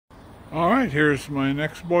Alright, here's my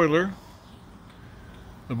next boiler.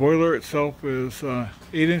 The boiler itself is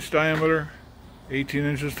 8-inch diameter, 18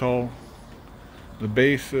 inches tall. The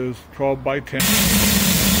base is 12 by 10.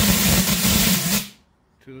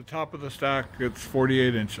 To the top of the stack, it's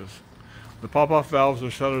 48 inches. The pop-off valves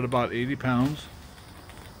are set at about 80 pounds.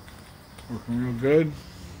 Working real good.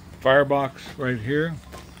 Firebox right here.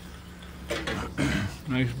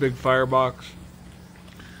 Nice big firebox.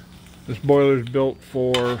 This boiler is built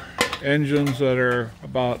for engines that are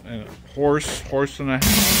about a horse and a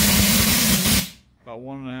half, about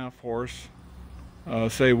 1.5 horse,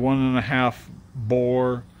 say 1.5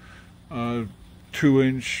 bore,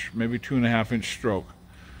 2-inch, maybe 2.5-inch stroke.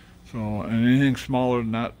 So, and anything smaller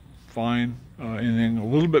than that, fine. Anything a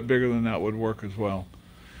little bit bigger than that would work as well.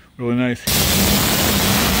 Really nice.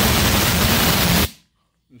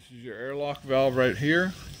 This is your airlock valve right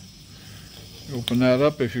here. You open that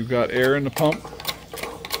up if you've got air in the pump.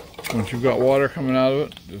 Once you've got water coming out of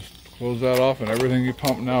it, just close that off, and everything you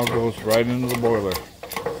pump now goes right into the boiler.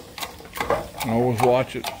 And always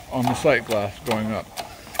watch it on the sight glass going up.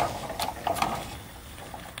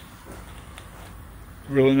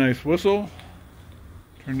 Really nice whistle.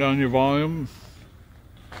 Turn down your volume.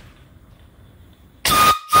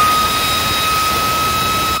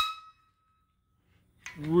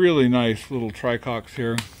 Really nice little tricox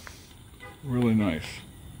here. Really nice.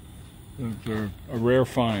 They're a rare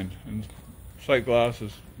find. And sight glass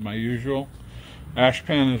is my usual. Ash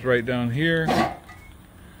pan is right down here.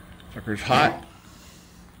 Sucker's hot.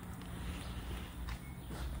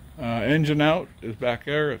 Engine out is back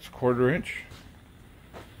there. It's 1/4 inch.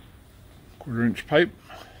 1/4 inch pipe.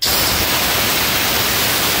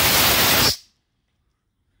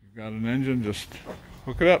 You've got an engine, just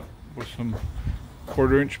hook it up with some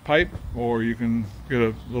 1/4 inch pipe, or you can get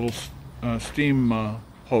a little steam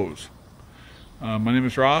hose. My name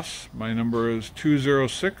is Ross. My number is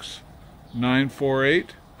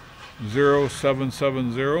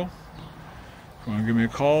 206-948-0770. If you want to give me a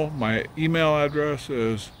call, my email address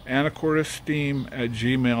is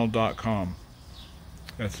anacortesteam@gmail.com.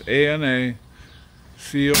 That's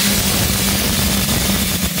ANACORTESTEAM,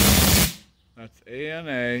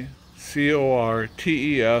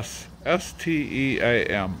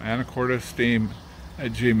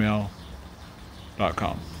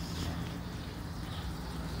 anacortesteam@gmail.com.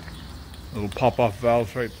 Little pop-off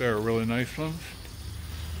valves right there, really nice ones.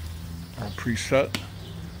 All preset.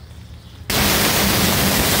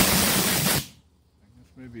 This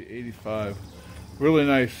may be 85. Really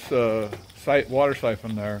nice water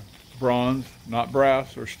siphon there. Bronze, not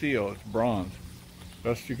brass or steel, it's bronze.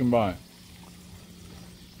 Best you can buy.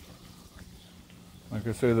 Like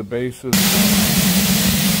I say, the base is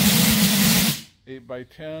 8 by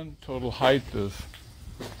 10. Total height is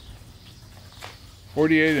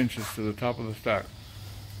 48 inches to the top of the stack.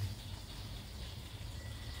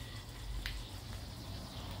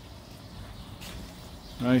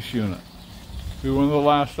 Nice unit. Be one of the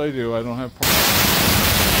last I do. I don't have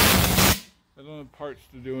parts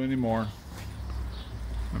to do anymore.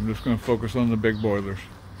 I'm just going to focus on the big boilers.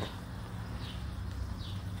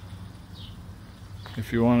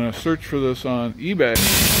 If you want to search for this on eBay,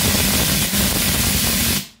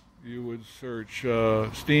 you would search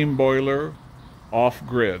steam boiler off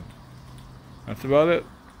grid. That's about it.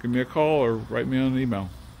 Give me a call or write me on an email.